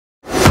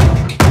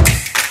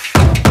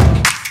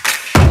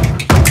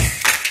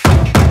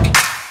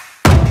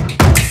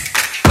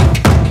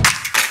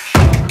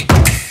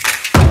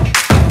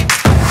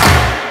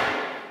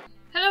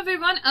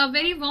a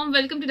very warm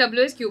welcome to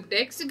WsCube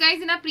Tech. So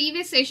guys, in our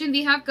previous session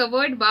we have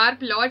covered bar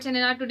plots, and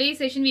in our today's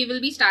session we will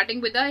be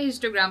starting with a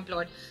histogram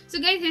plot. So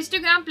guys,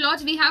 histogram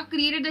plots, we have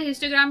created the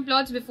histogram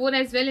plots before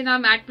as well in our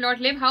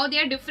matplotlib. How they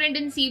are different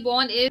in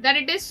Seaborn is that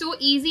it is so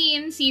easy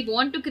in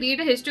Seaborn to create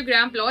a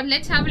histogram plot.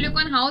 Let's have a look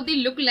on how they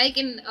look like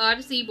in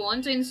our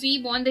Seaborn. So in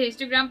Seaborn the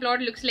histogram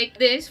plot looks like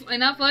this.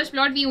 In our first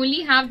plot we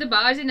only have the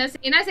bars. In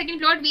our second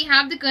plot we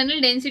have the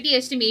kernel density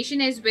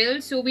estimation as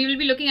well. So we will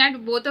be looking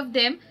at both of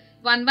them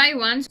one by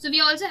one. So we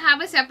also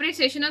have a separate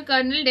session of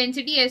kernel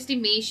density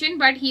estimation,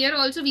 but here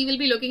also we will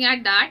be looking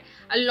at that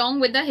along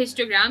with the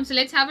histogram. So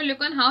let's have a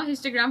look on how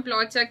histogram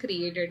plots are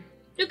created.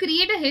 To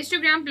create a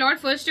histogram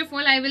plot, first of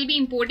all I will be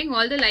importing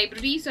all the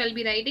libraries. So I'll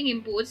be writing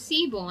import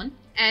Seaborn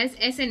as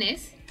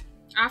SNS.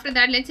 After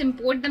that let's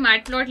import the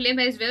matplotlib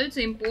as well.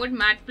 So import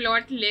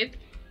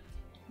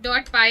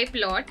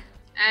matplotlib.pyplot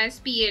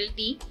as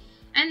plt,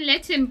 and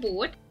let's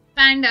import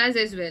pandas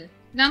as well.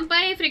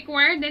 NumPy if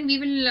required, then we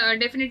will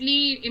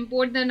definitely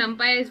import the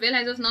NumPy as well.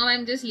 As of now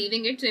I'm just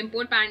leaving it. So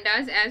import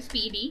pandas as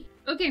pd.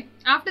 Okay,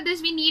 after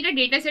this we need a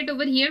dataset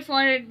over here. For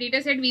a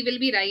dataset we will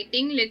be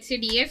writing, let's say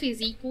df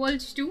is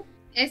equals to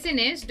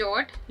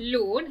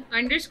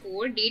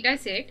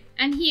sns.load_dataset,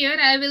 and here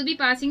I will be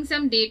passing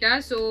some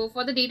data. So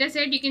for the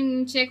dataset you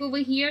can check over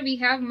here, we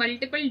have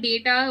multiple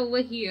data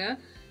over here,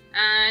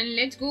 and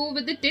let's go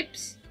with the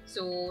tips.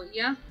 So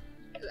yeah,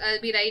 I'll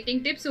be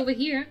writing tips over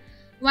here.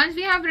 Once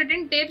we have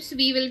written tips,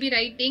 we will be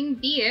writing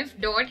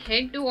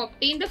df.head to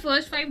obtain the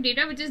first 5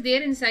 data which is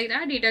there inside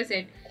our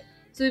dataset.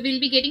 So we will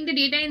be getting the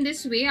data in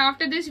this way.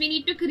 After this we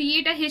need to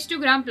create a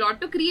histogram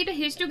plot. To create a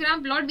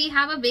histogram plot we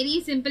have a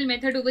very simple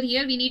method over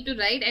here. We need to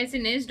write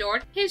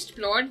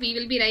sns.histplot. We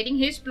will be writing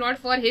histplot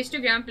for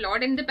histogram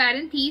plot. In the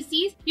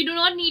parentheses you do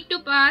not need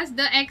to pass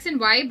the x and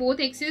y, both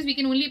x's. We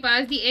can only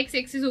pass the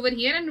x-axis over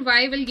here, and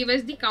y will give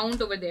us the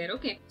count over there.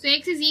 Okay, so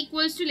x is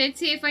equals to, let's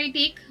say if I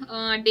take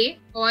day,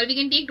 or we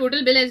can take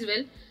total bill as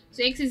well.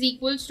 So x is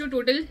equals to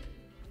total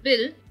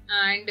bill,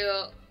 and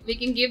we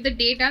can give the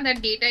data.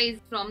 That data is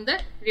from the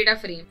data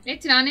frame.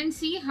 Let's run and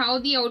see how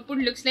the output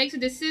looks like. So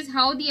this is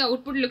how the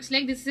output looks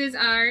like. This is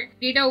our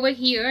data over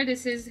here.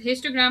 This is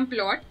histogram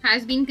plot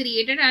has been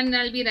created, and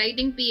I'll be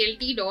writing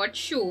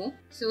plt.show.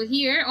 So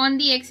here on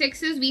the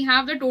x-axis we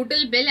have the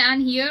total bill,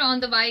 and here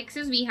on the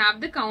y-axis we have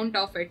the count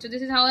of it. So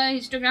this is how a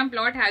histogram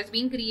plot has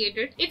been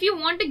created. If you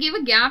want to give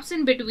a gaps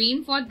in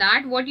between, for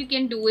that what you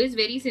can do is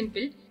very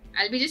simple.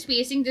 I'll be just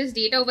pasting this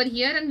data over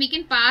here, and we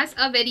can pass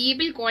a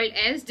variable called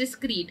as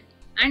discrete.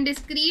 And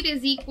discrete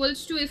is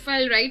equals to, if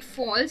I'll write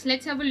false,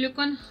 let's have a look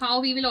on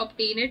how we will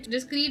obtain it.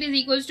 Discrete is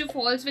equals to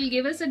false will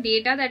give us a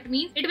data. That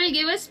means it will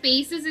give us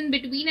spaces in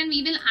between, and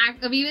we can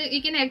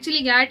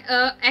actually get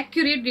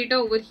accurate data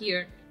over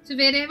here. So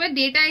wherever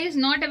data is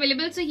not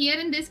available, so here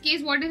in this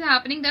case what is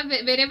happening, that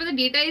wherever the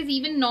data is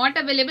even not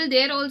available,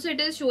 there also it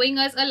is showing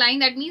us a line.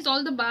 That means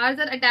all the bars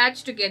are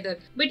attached together.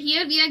 But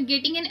here we are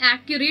getting an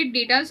accurate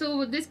data.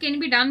 So this can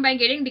be done by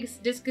getting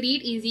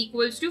discrete is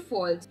equals to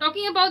false.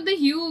 Talking about the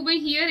hue over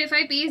here, if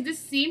I paste this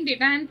same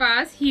data and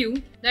pass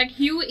hue, that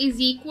hue is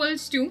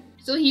equals to,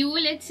 so hue,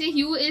 let's say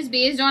hue is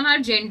based on our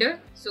gender.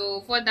 So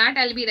for that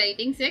I'll be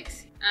writing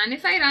 6. And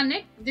if I run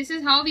it, this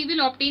is how we will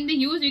obtain the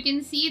hues. You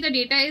can see the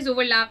data is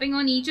overlapping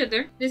on each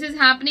other. This is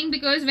happening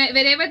because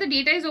wherever the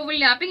data is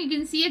overlapping, you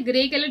can see a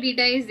gray color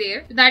data is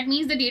there. So that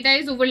means the data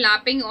is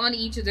overlapping on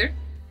each other.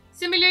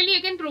 Similarly,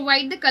 you can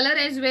provide the color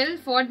as well.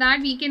 For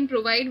that we can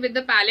provide with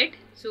the palette.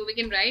 So we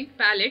can write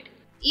palette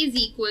is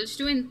equals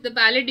to, in the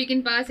palette you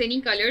can pass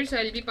any color. So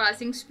I'll be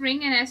passing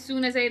spring, and as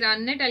soon as I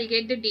run it I'll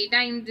get the data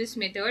in this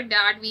method,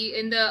 that we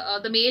in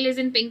the male is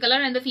in pink color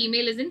and the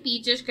female is in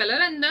peachish color,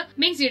 and the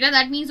mixed data,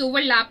 that means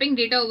overlapping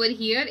data over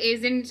here,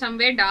 is in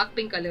somewhere dark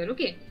pink color.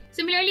 Okay.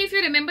 Similarly, if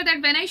you remember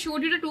that when I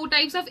showed you the 2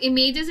 types of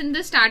images in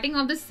the starting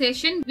of the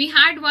session, we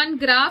had one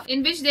graph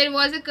in which there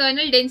was a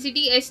kernel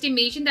density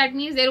estimation. That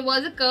means there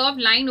was a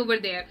curved line over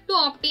there. To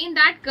obtain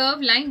that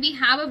curved line, we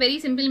have a very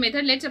simple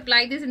method. Let's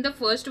apply this in the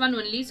first one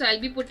only. So I'll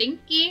be putting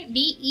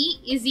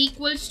KDE is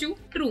equals to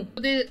true.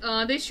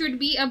 This should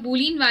be a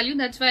boolean value.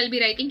 That's why I'll be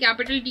writing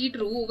capital T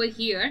true over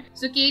here.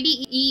 So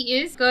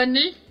KDE is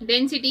kernel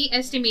density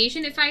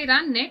estimation. If I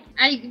run it,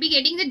 I'll be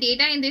getting the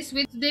data in this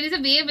way. There is a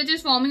wave which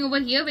is forming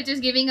over here, which is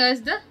giving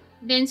us the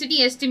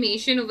density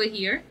estimation over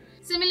here.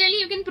 Similarly,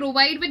 you can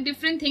provide with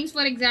different things.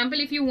 For example,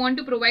 if you want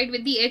to provide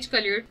with the edge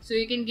color, so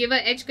you can give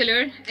a edge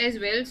color as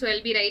well. So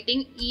I'll be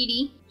writing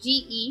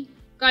EDGE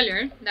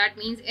color. That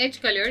means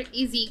edge color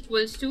is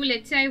equals to,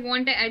 let's say I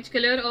want an edge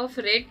color of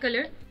red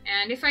color,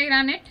 and if I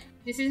run it,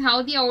 this is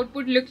how the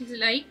output looks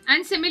like.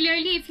 And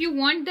similarly, if you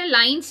want the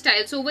line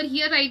style, so over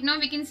here right now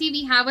we can see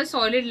we have a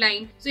solid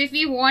line. So if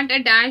we want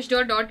a dashed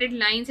or dotted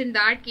lines, in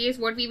that case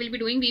what we will be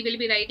doing, we will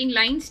be writing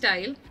line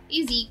style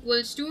is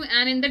equals to,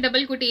 and in the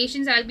double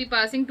quotations I'll be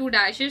passing 2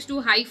 dashes,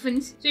 2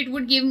 hyphens, so it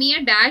would give me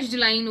a dashed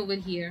line over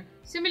here.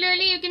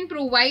 Similarly, you can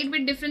provide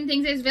with different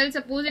things as well.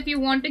 Suppose if you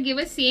want to give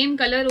a same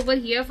color over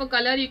here, for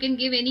color you can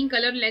give any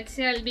color. Let's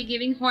say I'll be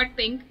giving hot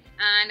pink,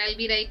 and I'll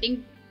be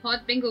writing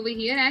hot pink over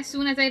here. As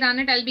soon as I run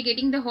it, I'll be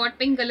getting the hot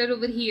pink color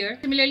over here.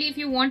 Similarly, if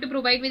you want to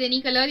provide with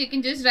any color, you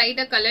can just write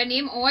a color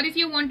name, or if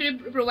you want to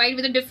provide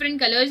with a different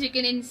colors, you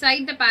can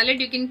inside the palette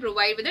you can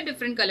provide with the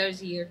different colors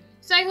here.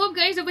 So I hope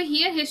guys over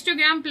here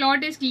histogram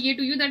plot is clear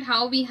to you, that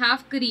how we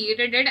have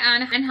created it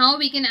and how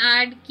we can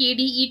add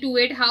KDE to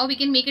it, how we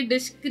can make it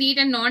discrete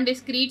and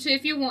non-discrete. So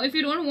if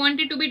you don't want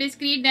it to be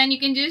discrete, then you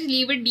can just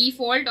leave it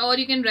default, or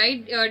you can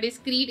write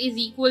discrete is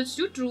equals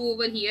to true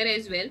over here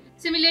as well.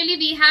 Similarly,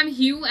 we have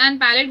hue and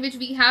palette, which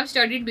we have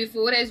studied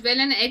before as well,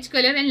 and edge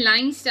color and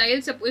line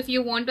styles if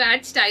you want to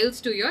add styles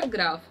to your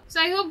graph.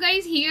 So I hope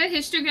guys here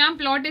histogram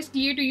plot is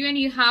clear to you and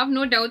you have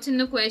no doubts in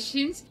the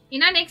questions.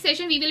 In our next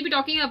session, we will be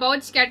talking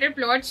about scatter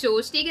plot. So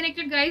stay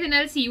connected guys, and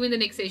I'll see you in the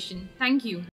next session. Thank you.